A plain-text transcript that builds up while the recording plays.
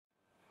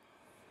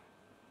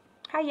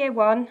Hi Year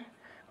 1.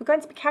 We're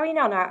going to be carrying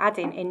on our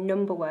adding in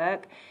number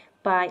work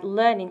by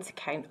learning to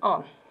count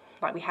on,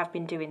 like we have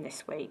been doing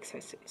this week.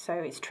 So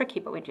it's tricky,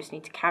 but we just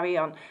need to carry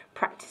on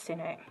practicing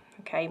it.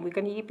 Okay, we're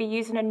going to be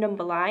using a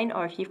number line,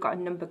 or if you've got a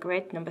number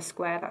grid, number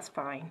square, that's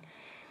fine.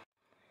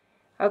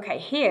 Okay,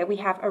 here we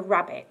have a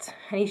rabbit,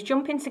 and he's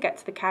jumping to get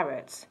to the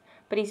carrots,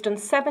 but he's done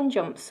 7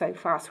 jumps so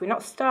far, so we're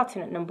not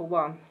starting at number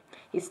 1.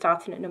 He's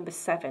starting at number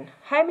 7.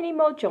 How many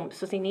more jumps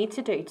does he need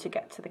to do to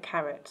get to the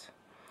carrot?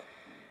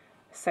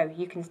 So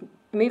you can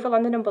move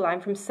along the number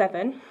line from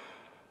 7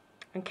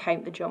 and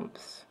count the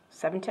jumps.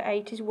 7 to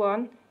 8 is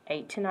 1,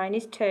 8 to 9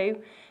 is 2,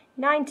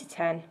 9 to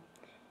 10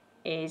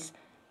 is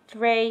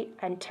 3,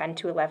 and 10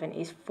 to 11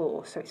 is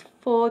 4. So it's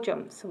 4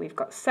 jumps. So we've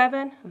got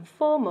 7 and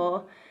 4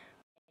 more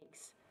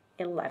makes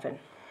 11.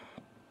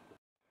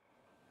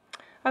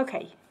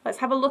 Okay, let's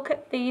have a look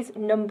at these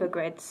number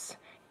grids.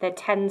 They're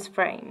tens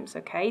frames,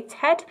 okay?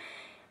 Ted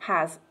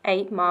has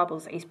 8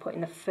 marbles that he's put in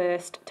the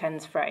first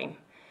tens frame.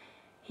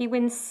 He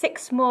wins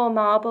 6 more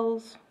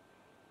marbles.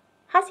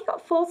 Has he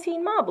got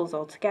 14 marbles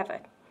altogether?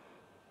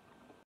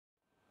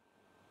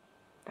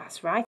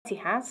 That's right, he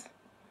has.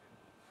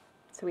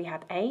 So we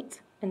had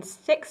 8 and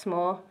 6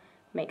 more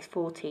makes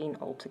 14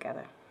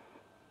 altogether.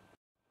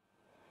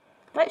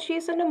 Let's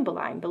use the number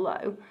line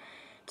below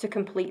to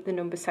complete the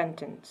number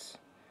sentence.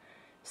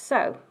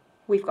 So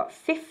we've got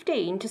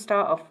 15 to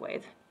start off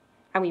with,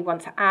 and we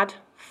want to add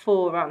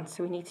 4 on.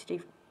 So we need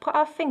to put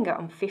our finger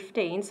on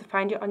 15, so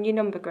find it on your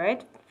number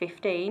grid,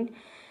 15,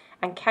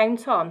 and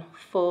count on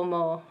 4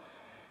 more.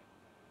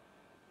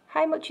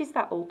 How much is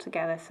that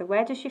altogether? So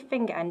where does your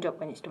finger end up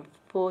when it's done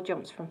 4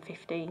 jumps from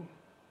 15?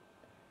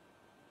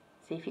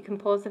 See if you can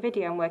pause the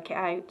video and work it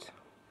out.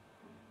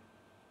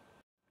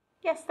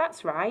 Yes,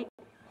 that's right.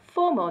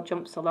 4 more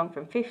jumps along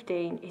from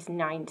 15 is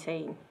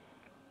 19.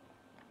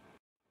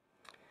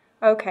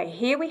 Okay,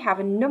 here we have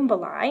a number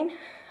line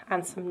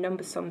and some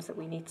number sums that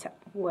we need to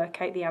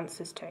work out the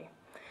answers to.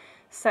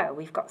 So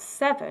we've got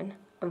 7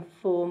 and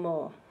 4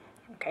 more.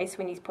 Okay, so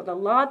we need to put the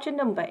larger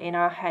number in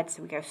our head.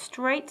 So we go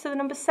straight to the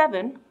number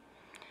 7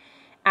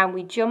 and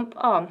we jump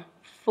on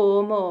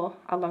 4 more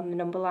along the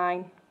number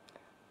line.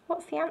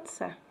 What's the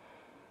answer?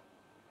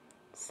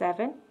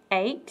 7,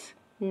 8,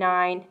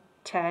 9,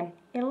 10,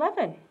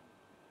 11.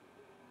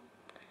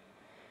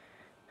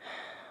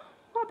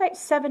 What about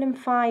 7 and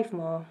 5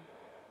 more?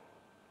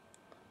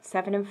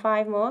 7 and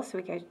 5 more, so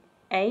we go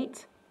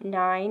 8,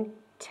 9,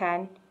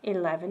 10,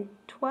 11,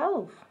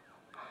 12.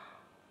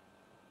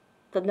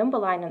 The number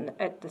line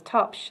at the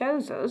top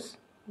shows us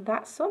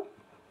that sum.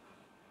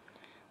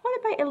 What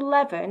about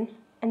 11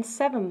 and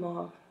 7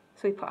 more?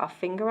 So we put our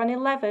finger on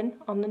 11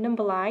 on the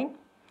number line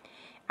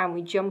and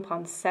we jump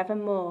on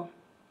 7 more.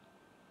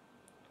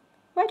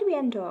 Where do we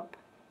end up?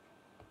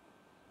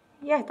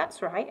 Yeah,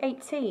 that's right,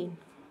 18.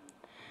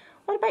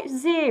 What about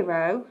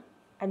 0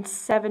 and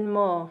 7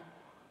 more?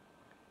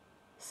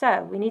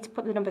 So we need to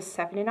put the number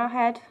 7 in our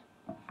head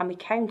and we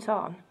count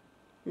on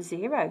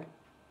 0.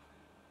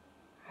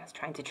 I was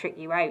trying to trick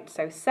you out.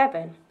 So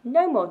 7,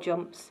 no more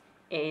jumps,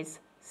 is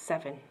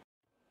 7.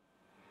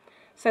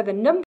 So the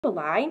number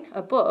line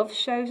above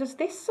shows us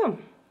this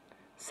sum.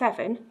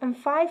 7 and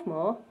 5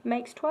 more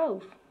makes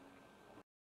 12.